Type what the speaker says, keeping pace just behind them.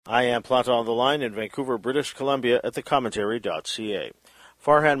I am Plot on the Line in Vancouver, British Columbia at thecommentary.ca.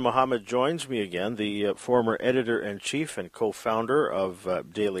 Farhan Mohamed joins me again. The former editor-in-chief and co-founder of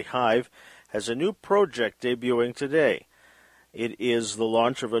Daily Hive has a new project debuting today. It is the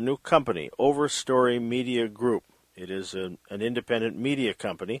launch of a new company, Overstory Media Group. It is an independent media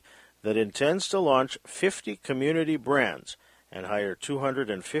company that intends to launch 50 community brands and hire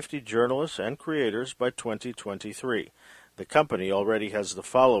 250 journalists and creators by 2023. The company already has the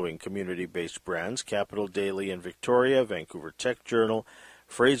following community-based brands: Capital Daily in Victoria, Vancouver Tech Journal,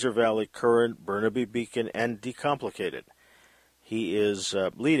 Fraser Valley Current, Burnaby Beacon, and Decomplicated. He is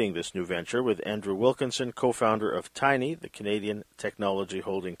leading this new venture with Andrew Wilkinson, co-founder of Tiny, the Canadian technology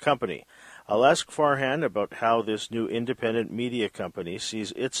holding company. I'll ask Farhan about how this new independent media company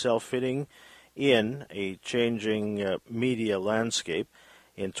sees itself fitting in a changing media landscape.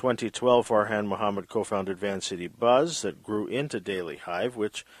 In 2012, Farhan Mohamed co-founded Vancity Buzz that grew into Daily Hive,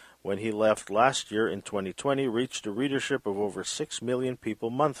 which, when he left last year in 2020, reached a readership of over 6 million people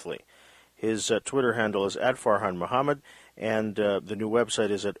monthly. His Twitter handle is @Farhan Mohamed, and the new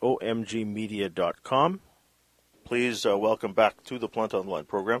website is at omgmedia.com. Please welcome back to the Plant Online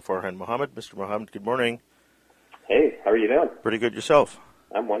program, Farhan Mohamed. Mr. Mohamed, good morning. Hey, how are you doing? Pretty good yourself.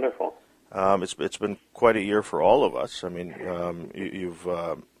 I'm wonderful. It's been quite a year for all of us. I mean, you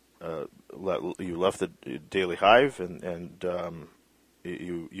left the Daily Hive, and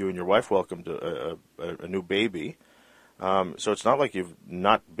you and your wife welcomed a new baby. So it's not like you've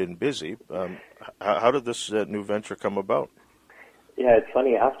not been busy. How did this new venture come about? Yeah, it's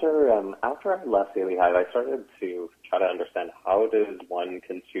funny. After I left Daily Hive, I started to try to understand how does one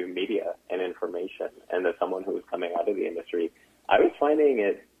consume media and information. And as someone who was coming out of the industry, I was finding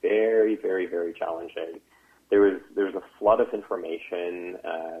it very, very, very challenging. There was a flood of information.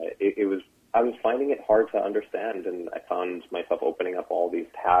 I was finding it hard to understand, and I found myself opening up all these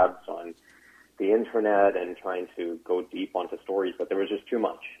tabs on the internet and trying to go deep onto stories, but there was just too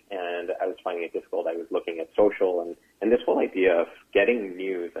much, and I was finding it difficult. I was looking at social and this whole idea of getting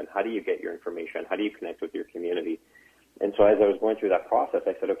news and how do you get your information, how do you connect with your community. And so as I was going through that process,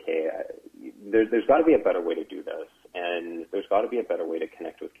 I said, okay, there's got to be a better way to do this, and there's got to be a better way to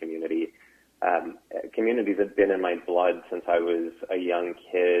connect with community. Communities have been in my blood since I was a young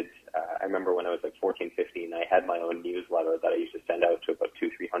kid. I remember when I was like 14, 15, I had my own newsletter that I used to send out to about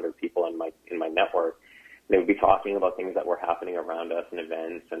 200-300 people in my network. They would be talking about things that were happening around us and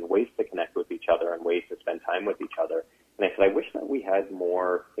events and ways to connect with each other and ways to spend time with each other. And I said, I wish that we had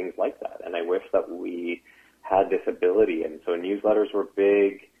more things like that, and I wish that we had this ability. And so newsletters were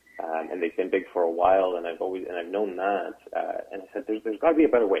big, and they've been big for a while, and I've known that. And I said, there's got to be a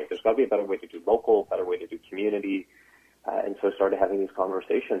better way. There's got to be a better way to do local, better way to do community. And so I started having these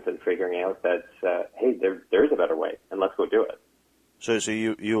conversations and figuring out that, hey, there's a better way, and let's go do it. So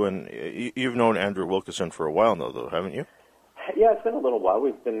you've known Andrew Wilkinson for a while now, though, haven't you? Yeah, it's been a little while.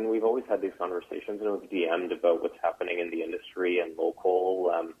 We've always had these conversations, and it was DM'd about what's happening in the industry and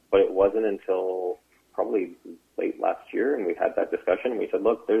local. But it wasn't until probably late last year, and we had that discussion. We said,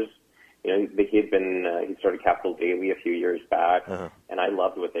 look, he started Capital Daily a few years back, and I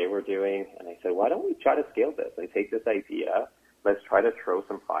loved what they were doing. And I said, why don't we try to scale this and take this idea? Let's try to throw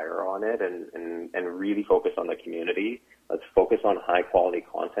some fire on it and really focus on the community. Let's focus on high quality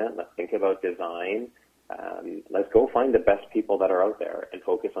content. Let's think about design. Let's go find the best people that are out there and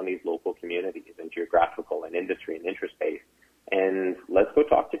focus on these local communities and geographical and industry and interest based. And let's go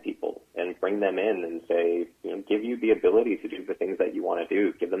talk to people and bring them in and say, give you the ability to do the things that you want to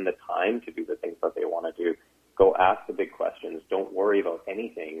do. Give them the time to do the things that they want to do. Go ask the big questions. Don't worry about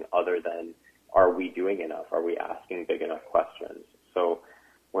anything other than, are we doing enough? Are we asking big enough questions? So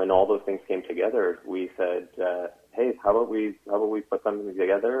when all those things came together, we said, hey, how about we put something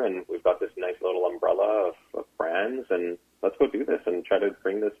together, and we've got this nice little umbrella of brands, and let's go do this and try to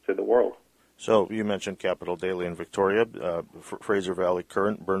bring this to the world. So you mentioned Capital Daily in Victoria, Fraser Valley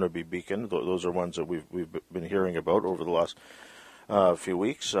Current, Burnaby Beacon. Those are ones that we've been hearing about over the last few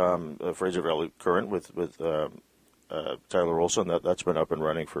weeks. Fraser Valley Current with Tyler Olson, that's been up and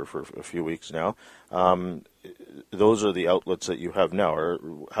running for a few weeks now. Those are the outlets that you have now.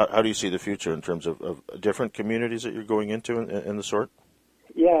 How do you see the future in terms of different communities that you're going into in the sort?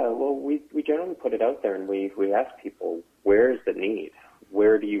 Yeah, well, we generally put it out there, and we ask people, where's the need?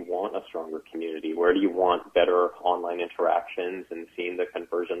 Where do you want a stronger community? Where do you want better online interactions and seeing the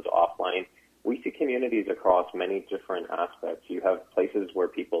conversions offline? We see communities across many different aspects. You have places where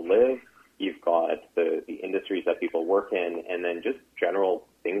people live, you've got the industries that people work in, and then just general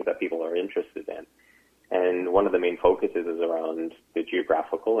things that people are interested in. And one of the main focuses is around the the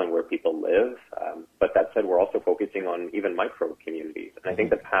geographical and where people live. But that said, we're also focusing on even micro communities. And I think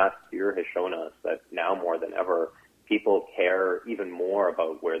the past year has shown us that now more than ever, people care even more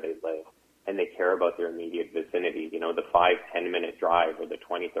about where they live, and they care about their immediate vicinity. You know, the 5-10 minute drive or the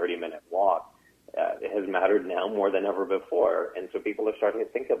 20-30 minute walk, it has mattered now more than ever before. And so people are starting to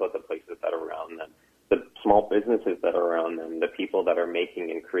think about the places that are around them, the small businesses that are around them, the people that are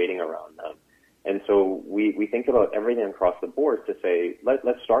making and creating around them. And so we think about everything across the board to say,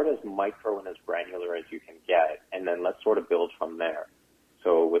 let's start as micro and as granular as you can get, and then let's sort of build from there.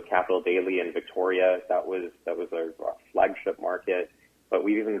 So with Capital Daily in Victoria, that was our flagship market, but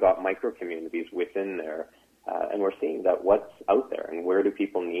we've even got micro communities within there, and we're seeing that what's out there and where do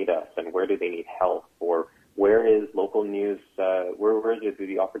people need us and where do they need help, or where is local news, where do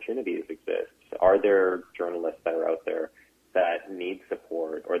the opportunities exist? Are there journalists that are out there that need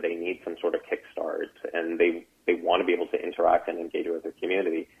support, or they need some sort of kickstart, and they want to be able to interact and engage with their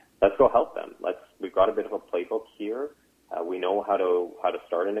community? Let's go help them. We've got a bit of a playbook here. We know how to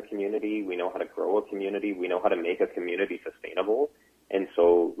start in a community. We know how to grow a community. We know how to make a community sustainable. And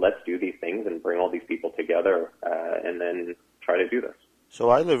so let's do these things and bring all these people together, and then try to do this. So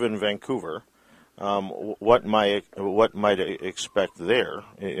I live in Vancouver. What might I expect there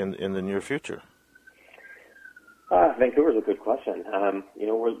in the near future? Vancouver's a good question.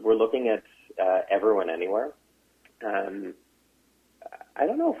 We're looking at everyone anywhere. I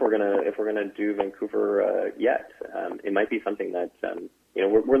don't know if we're gonna do Vancouver yet. It might be something that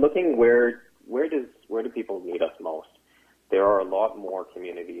we're looking where do people need us most. There are a lot more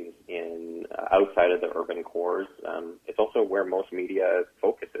communities outside of the urban cores. It's also where most media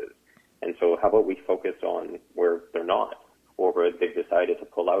focuses. And so how about we focus on where they're not, or where they've decided to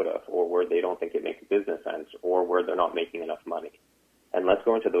pull out of, or where they don't think it makes business sense, or where they're not making enough money. And let's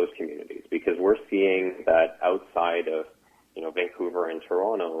go into those communities, because we're seeing that outside of, Vancouver and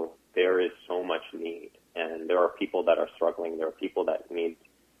Toronto, there is so much need. And there are people that are struggling. There are people that need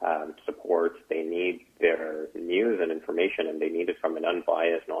support. They need their news and information, and they need it from an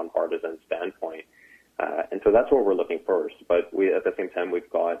unbiased, nonpartisan standpoint. And so that's where we're looking first. But at the same time, we've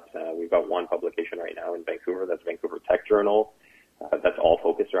got one publication right now in Vancouver. That's Vancouver Tech Journal. That's all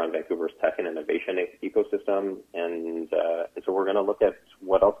focused around Vancouver's tech and innovation ecosystem. And so we're going to look at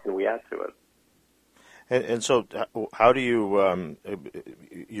what else can we add to it. And so how do you,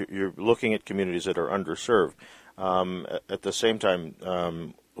 you're looking at communities that are underserved. At the same time,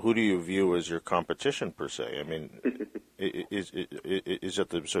 who do you view as your competition per se? I mean, is it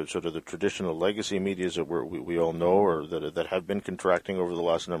the sort of the traditional legacy medias that we all know, or that have been contracting over the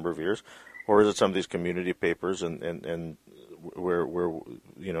last number of years, or is it some of these community papers and where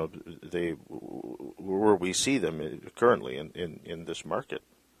we see them currently in this market?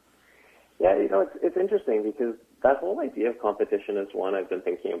 Yeah, it's interesting, because that whole idea of competition is one I've been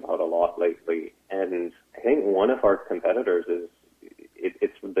thinking about a lot lately. And I think one of our competitors is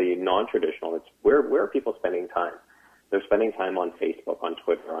it's the non-traditional. It's where are people spending time? They're spending time on Facebook, on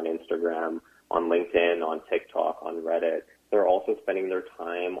Twitter, on Instagram, on LinkedIn, on TikTok, on Reddit. They're also spending their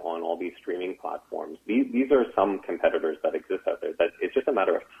time on all these streaming platforms. These are some competitors that exist out there. That it's just a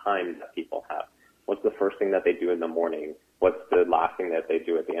matter of time that people have. What's the first thing that they do in the morning? What's the last thing that they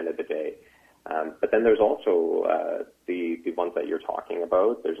do at the end of the day? But then there's also the ones that you're talking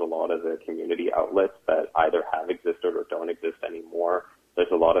about. There's a lot of the community outlets that either have existed or don't exist anymore.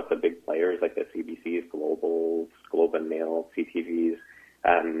 There's a lot of the big players like the CBCs, Globals, Globe and Mail, CTVs.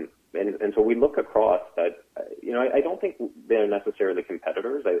 And so we look across that, I don't think they're necessarily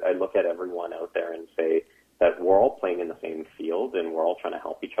competitors. I look at everyone out there and say that we're all playing in the same field, and we're all trying to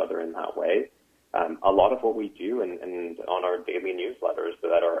help each other in that way. A lot of what we do and on our daily newsletters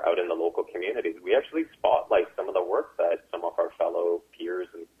that are out in the local communities, we actually spotlight some of the work that some of our fellow peers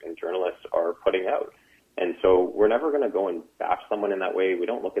and journalists are putting out. And so we're never going to go and bash someone in that way. We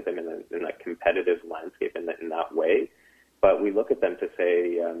don't look at them in a competitive landscape in that way, but we look at them to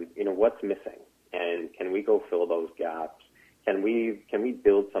say, what's missing, and can we go fill those gaps? Can we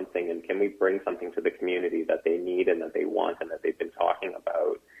build something, and can we bring something to the community that they need and that they want and that they've been talking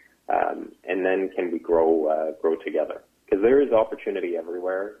about? And then can we grow together? Because there is opportunity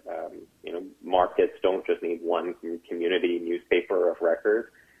everywhere. Markets don't just need one community newspaper of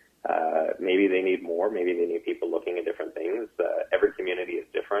record. Maybe they need more. Maybe they need people looking at different things. Every community is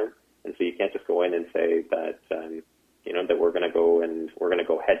different, and so you can't just go in and say that that we're going to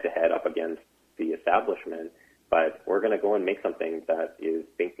go head to head up against the establishment. But we're going to go and make something that is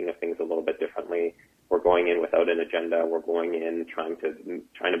thinking of things a little bit differently. We're going in without an agenda. We're going in trying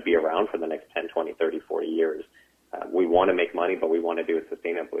to be around for the next 10, 20, 30, 40 years. We want to make money, but we want to do it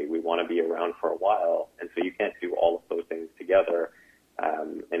sustainably. We want to be around for a while, and so you can't do all of those things together.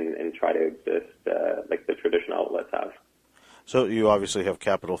 and try to exist like the traditional outlets have. So you obviously have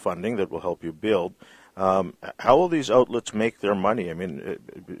capital funding that will help you build. How will these outlets make their money? I mean,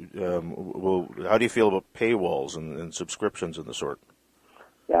 how do you feel about paywalls and subscriptions and the sort?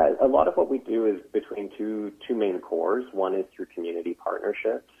 Yeah, a lot of what we do is between two main cores. One is through community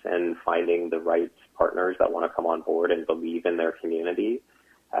partnerships and finding the right partners that want to come on board and believe in their community,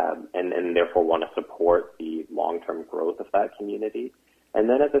 and therefore want to support the long-term growth of that community. And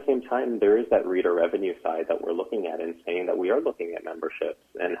then at the same time, there is that reader revenue side that we're looking at and saying that we are looking at memberships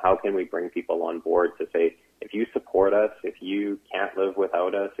and how can we bring people on board to say, if you support us, if you can't live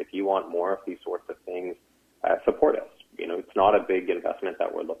without us, if you want more of these sorts of things, support us. You know, it's not a big investment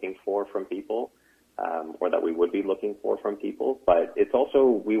that we're looking for from people, or that we would be looking for from people, but it's also,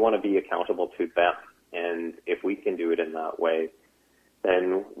 we want to be accountable to them. And if we can do it in that way,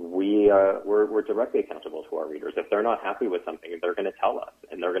 then we're directly accountable to our readers. If they're not happy with something, they're going to tell us,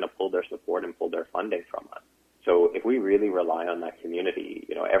 and they're going to pull their support and pull their funding from us. So if we really rely on that community,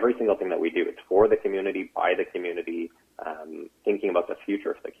 you know, every single thing that we do, it's for the community, by the community, thinking about the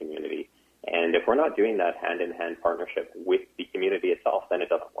future of the community. And if we're not doing that hand-in-hand partnership with the community itself, then it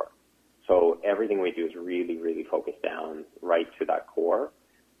doesn't work. So everything we do is really, really focused down right to that core.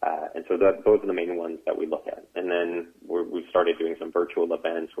 And so those are the main ones that we look at. And then we've started doing some virtual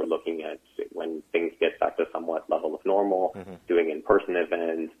events. We're looking at when things get back to somewhat level of normal, doing in-person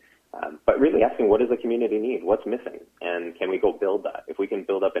events, but really asking, what does the community need? What's missing? And can we go build that? If we can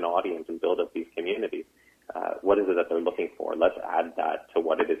build up an audience and build up these communities, what is it that they're looking for? Let's add that to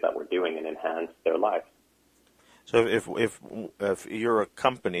what it is that we're doing and enhance their lives. So if you're a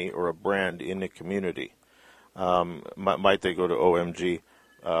company or a brand in a community, might they go to OMG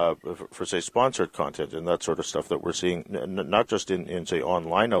for say sponsored content and that sort of stuff that we're seeing, not just in say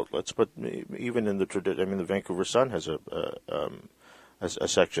online outlets, but even in the tradition. I mean, the Vancouver Sun has a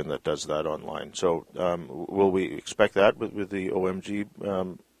section that does that online. So will we expect that with the OMG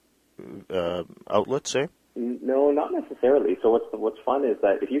outlet, say? No, not necessarily. So what's fun is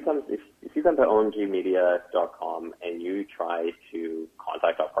that if you come to omgmedia.com and you try to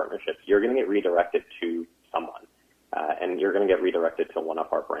contact our partnerships, you're going to get redirected to someone, and you're going to get redirected to one of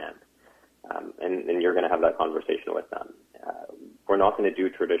our brands, and you're going to have that conversation with them. We're not going to do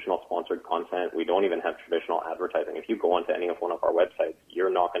traditional sponsored content. We don't even have traditional advertising. If you go onto any of one of our websites, you're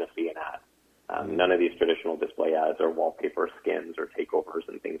not going to see an ad. None of these traditional display ads or wallpaper skins or takeovers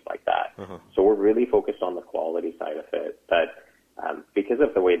and things like that. So we're really focused on the quality side of it. But because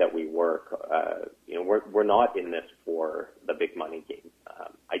of the way that we work, we're not in this for the big money game.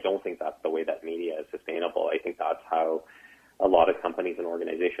 I don't think that's the way that media is sustainable. I think that's how a lot of companies and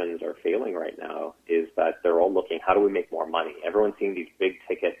organizations are failing right now, is that they're all looking, how do we make more money? Everyone's seeing these big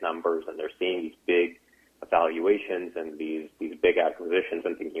ticket numbers and they're seeing these big valuations and these big acquisitions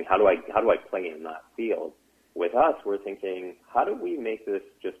and thinking, how do I play in that field? With us, we're thinking, how do we make this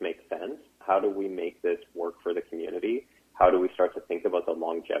just make sense? How do we make this work for the community? How do we start to think about the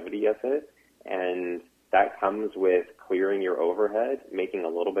longevity of it? And that comes with clearing your overhead, making a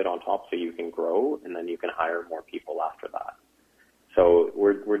little bit on top so you can grow, and then you can hire more people after that. So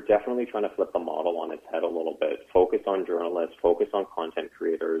we're definitely trying to flip the model on its head a little bit. Focus on journalists, focus on content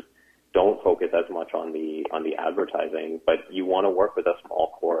creators. Don't focus as much on the advertising, but you want to work with a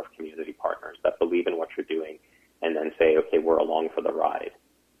small core of community partners that believe in what you're doing, and then say, okay, we're along for the ride.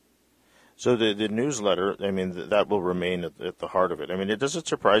 So the newsletter, I mean, that will remain at the heart of it. I mean, does it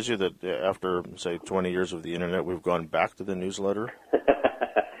surprise you that after, say, 20 years of the internet, we've gone back to the newsletter?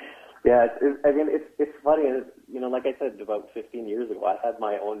 Yeah, it's funny. Like I said, about 15 years ago, I had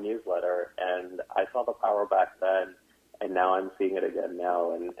my own newsletter, and I saw the power back then, and now I'm seeing it again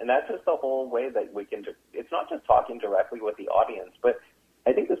now. And that's just the whole way that we can, it's not just talking directly with the audience, but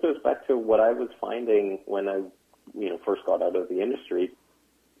I think this goes back to what I was finding when I, first got out of the industry,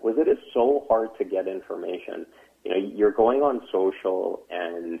 was it is so hard to get information. You're going on social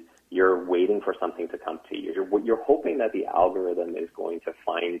and you're waiting for something to come to you. You're hoping that the algorithm is going to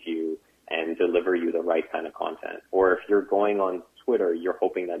find you and deliver you the right kind of content. Or if you're going on Twitter, you're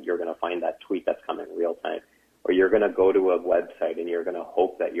hoping that you're going to find that tweet that's coming real time. Or you're going to go to a website and you're going to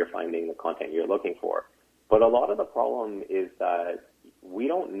hope that you're finding the content you're looking for. But a lot of the problem is that we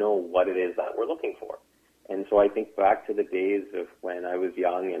don't know what it is that we're looking for. And so I think back to the days of when I was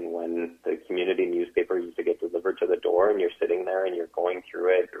young and when the community newspaper used to get delivered to the door, and you're sitting there and you're going through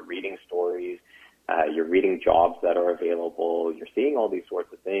it, you're reading stories, you're reading jobs that are available, you're seeing all these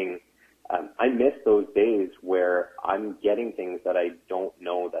sorts of things. I miss those days where I'm getting things that I don't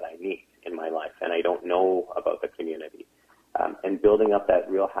know that I need in my life, and I don't know about the community. And building up that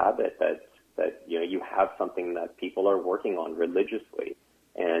real habit that you have something that people are working on religiously,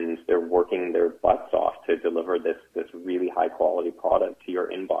 and they're working their butts off to deliver this really high quality product to your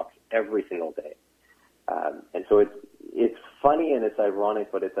inbox every single day. And so it's funny and it's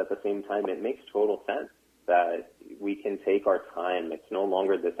ironic, but it's at the same time, it makes total sense that we can take our time. It's no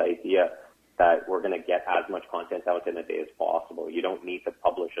longer this idea that we're going to get as much content out in a day as possible. You don't need to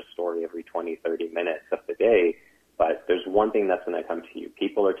publish a story every 20, 30 minutes of the day, but there's one thing that's going to come to you.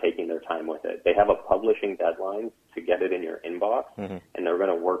 People are taking their time with it. They have a publishing deadline to get it in your inbox, and they're going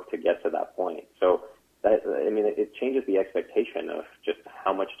to work to get to that point. So that, it changes the expectation of just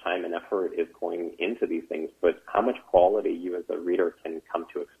how much time and effort is going into these things, but how much quality you as a reader can come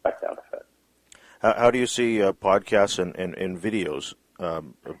to expect out of it. How do you see podcasts and videos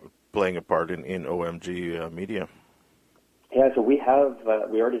playing a part in OMG media? Yeah, so we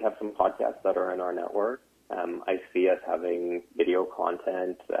already have some podcasts that are in our network. I see us having video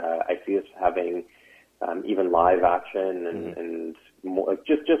content. I see us having even live action and more,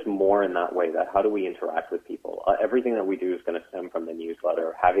 just more in that way. That how do we interact with people? Everything that we do is going to stem from the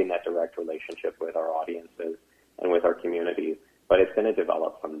newsletter, having that direct relationship with our audiences and with our communities. But it's going to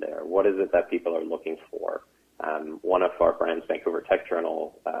develop from there. What is it that people are looking for? One of our brands, Vancouver Tech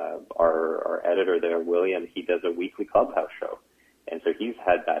Journal, our editor there, William, he does a weekly Clubhouse show. And so he's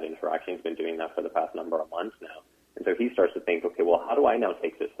had that interaction. He's been doing that for the past number of months now. And so he starts to think, okay, well, how do I now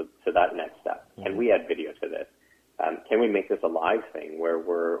take this to that next step? Can we add video to this? Can we make this a live thing where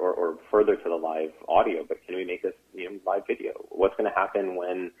or further to the live audio, but can we make this live video? What's going to happen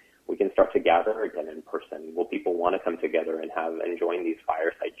when we can start to gather again in person? Will people want to come together and join these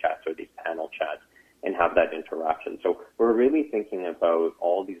fireside chats or these panel chats and have that interaction? So we're really thinking about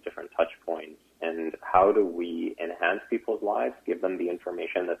all these different touch points and how do we enhance people's lives, give them the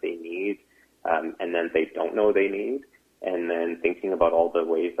information that they need, and then they don't know they need, and then thinking about all the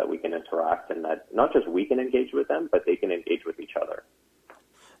ways that we can interact and that not just we can engage with them, but they can engage with each other.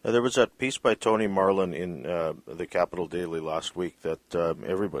 There was that piece by Tony Marlin in the Capital Daily last week that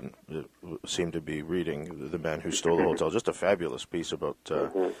everyone seemed to be reading, The Man Who Stole the Hotel. Just a fabulous piece about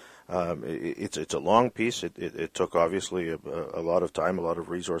it's a long piece. It took obviously a lot of time, a lot of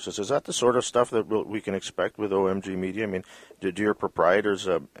resources. Is that the sort of stuff that we can expect with OMG Media? I mean, do your proprietors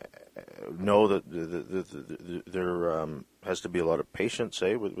know that there has to be a lot of patience,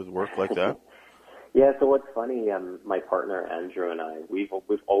 say, with work like that? Yeah, so what's funny, my partner Andrew and I, we've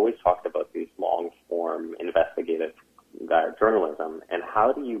always talked about these long-form investigative journalism, and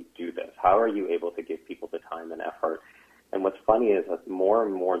how do you do this? How are you able to give people the time and effort? And what's funny is that more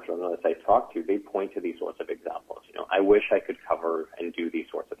and more journalists I talk to, they point to these sorts of examples. I wish I could cover and do these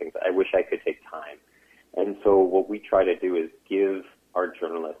sorts of things. I wish I could take time. And so what we try to do is give our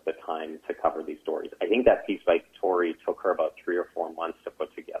journalists the time to cover these stories. I think that piece by Tori took her about 3 or 4 months to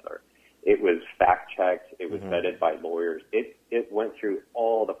put together. It was fact-checked. It was vetted by lawyers. It went through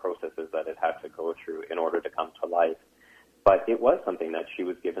all the processes that it had to go through in order to come to life. But it was something that she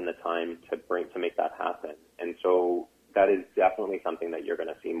was given the time to make that happen. And so that is definitely something that you're going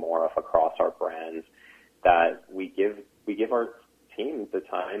to see more of across our brands, that we give our team the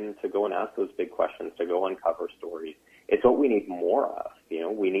time to go and ask those big questions, to go uncover stories. It's what we need more of.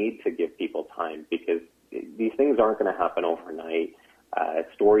 We need to give people time because these things aren't going to happen overnight.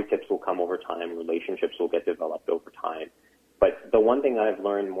 Story tips will come over time. Relationships will get developed over time. But the one thing I've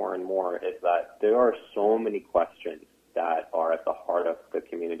learned more and more is that there are so many questions that are at the heart of the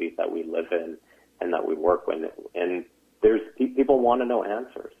communities that we live in and that we work with. And people want to know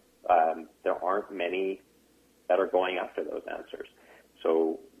answers. There aren't many that are going after those answers.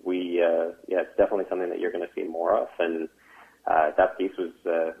 So it's definitely something that you're going to see more of. And that piece was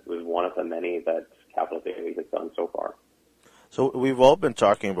one of the many that Capital Daily has done so far. So we've all been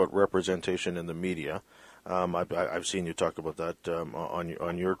talking about representation in the media. I've seen you talk about that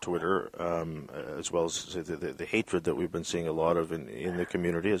on your Twitter, as well as the hatred that we've been seeing a lot of in the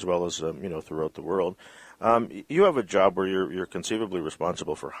community, as well as throughout the world. You have a job where you're conceivably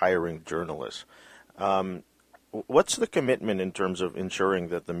responsible for hiring journalists. What's the commitment in terms of ensuring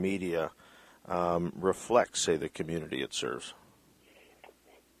that the media reflects, say, the community it serves?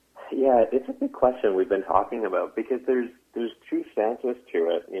 Yeah, it's a big question we've been talking about because there's two stances to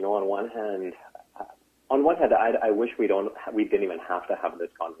it. On one hand, I wish we didn't even have to have this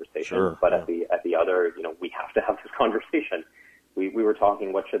conversation. Sure, but yeah. at the other, we have to have this conversation. We were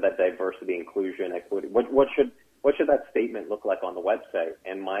talking, what should that diversity, inclusion, equity, what should that statement look like on the website?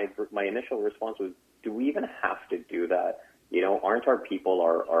 And my initial response was, do we even have to do that? Aren't our people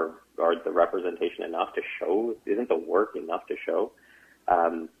are the representation enough to show? Isn't the work enough to show?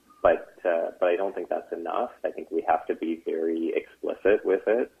 But I don't think that's enough. I think we have to be very explicit with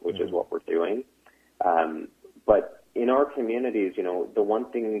it, which is what we're doing. But in our communities, the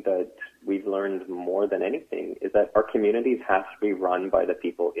one thing that we've learned more than anything is that our communities have to be run by the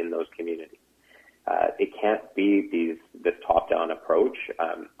people in those communities. It can't be this top-down approach.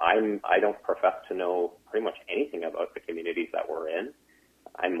 I don't profess to know pretty much anything about the communities that we're in.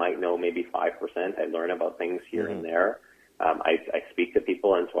 I might know maybe 5%. I learn about things here and there. I speak to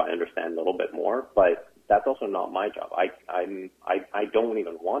people, and so I understand a little bit more. But that's also not my job. I don't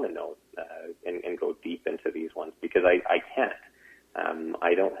even want to know and go deep into these ones because I can't.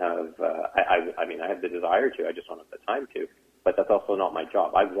 I don't have. I mean, I have the desire to. I just don't have the time to. But that's also not my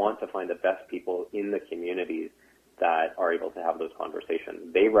job. I want to find the best people in the communities that are able to have those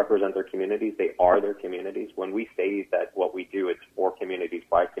conversations. They represent their communities. They are their communities. When we say that what we do is for communities,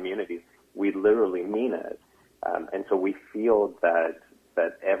 by communities, we literally mean it. And so we feel that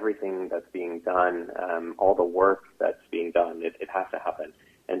everything that's being done, all the work that's being done, it has to happen.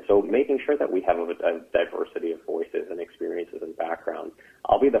 And so making sure that we have a diversity of voices and experiences and backgrounds.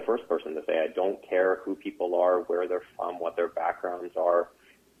 I'll be the first person to say I don't care who people are, where they're from, what their backgrounds are.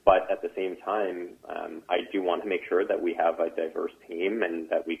 But at the same time, I do want to make sure that we have a diverse team and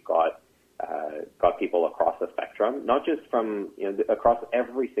that we've got people across the spectrum, not just from, across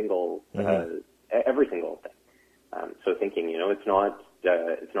every single thing. So thinking, it's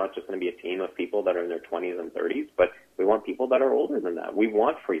not just going to be a team of people that are in their 20s and 30s, but we want people that are older than that. We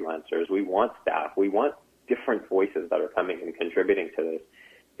want freelancers. We want staff. We want different voices that are coming and contributing to this.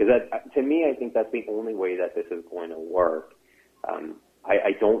 Because to me, I think that's the only way that this is going to work.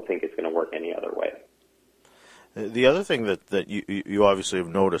 I don't think it's going to work any other way. The other thing that you obviously have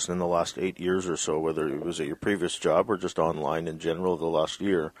noticed in the last 8 years or so, whether it was at your previous job or just online in general the last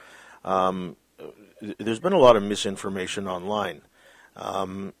year, there's been a lot of misinformation online. How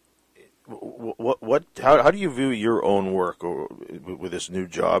do you view your own work with this new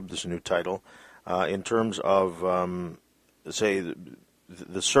job, this new title, in terms of, say,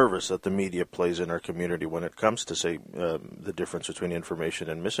 the service that the media plays in our community when it comes to, say, the difference between information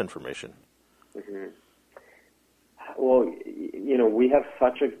and misinformation? Mm-hmm. Well, we have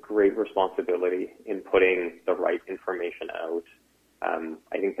such a great responsibility in putting the right information out.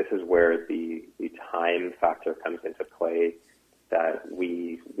 I think this is where the time factor comes into play, that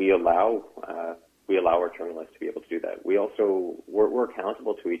we allow our journalists to be able to do that. We're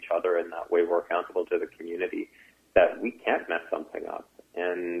accountable to each other in that way. We're accountable to the community that we can't mess something up.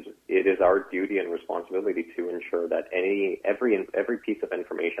 And it is our duty and responsibility to ensure that every piece of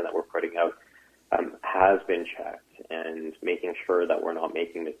information that we're putting out has been checked, and making sure that we're not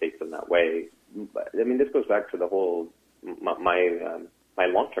making mistakes in that way. I mean, this goes back to the whole my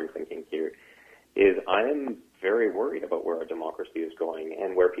long-term thinking here. Is I am very worried about where our democracy is going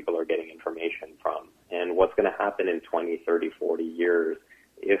and where people are getting information from, and what's going to happen in 20, 30, 40 years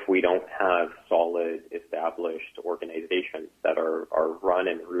if we don't have solid, established organizations that are run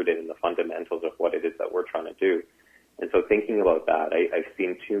and rooted in the fundamentals of what it is that we're trying to do. And so thinking about that, I've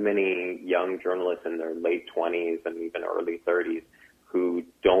seen too many young journalists in their late 20s and even early 30s who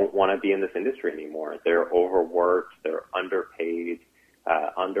don't want to be in this industry anymore. They're overworked, they're underpaid,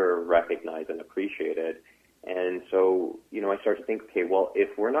 under-recognized and appreciated. And so, I start to think, okay, well,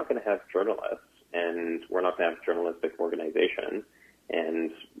 if we're not going to have journalists, and we're not going to have journalistic organizations,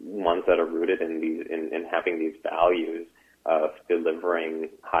 and ones that are rooted in having these values of delivering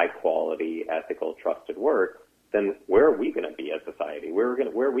high quality, ethical, trusted work, then where are we going to be as society? Where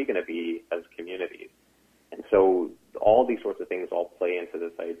are we going to be as communities? And so all these sorts of things all play into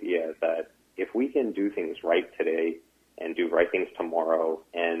this idea that if we can do things right today and do right things tomorrow,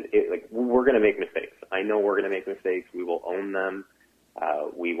 and we're going to make mistakes. I know we're going to make mistakes. We will own them.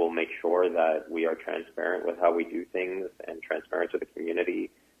 We will make sure that we are transparent with how we do things and transparent to the community.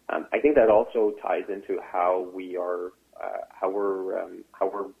 I think that also ties into how we're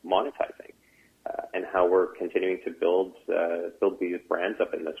monetizing and how we're continuing to build these brands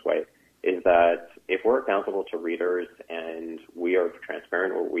up in this way. Is that if we're accountable to readers and we are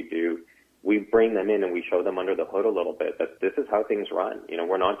transparent in what we do, we bring them in and we show them under the hood a little bit that this is how things run.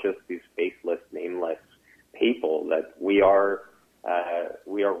 We're not just these faceless, nameless people. That we are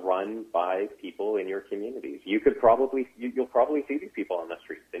run by people in your communities. You'll probably see these people on the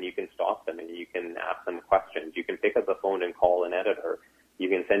streets, and you can stop them and you can ask them questions. You can pick up the phone and call an editor. You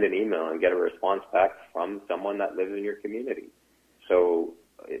can send an email and get a response back from someone that lives in your community. So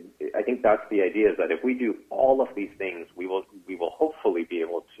I think that's the idea, is that if we do all of these things, we will hopefully be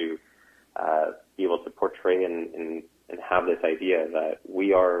able to portray and have this idea that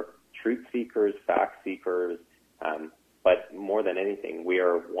we are truth seekers, fact seekers, but more than anything, we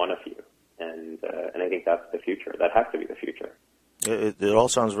are one of you, and I think that's the future. That has to be the future. It all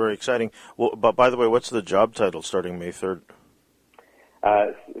sounds very exciting. Well, but by the way, what's the job title starting May 3rd?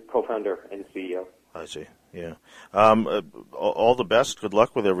 Co-founder and CEO. I see. Yeah. All the best. Good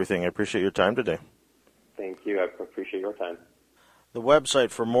luck with everything. I appreciate your time today. Thank you. I appreciate your time. The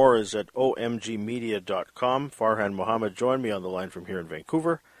website for more is at omgmedia.com. Farhan Mohamed joined me on the line from here in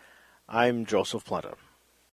Vancouver. I'm Joseph Planta.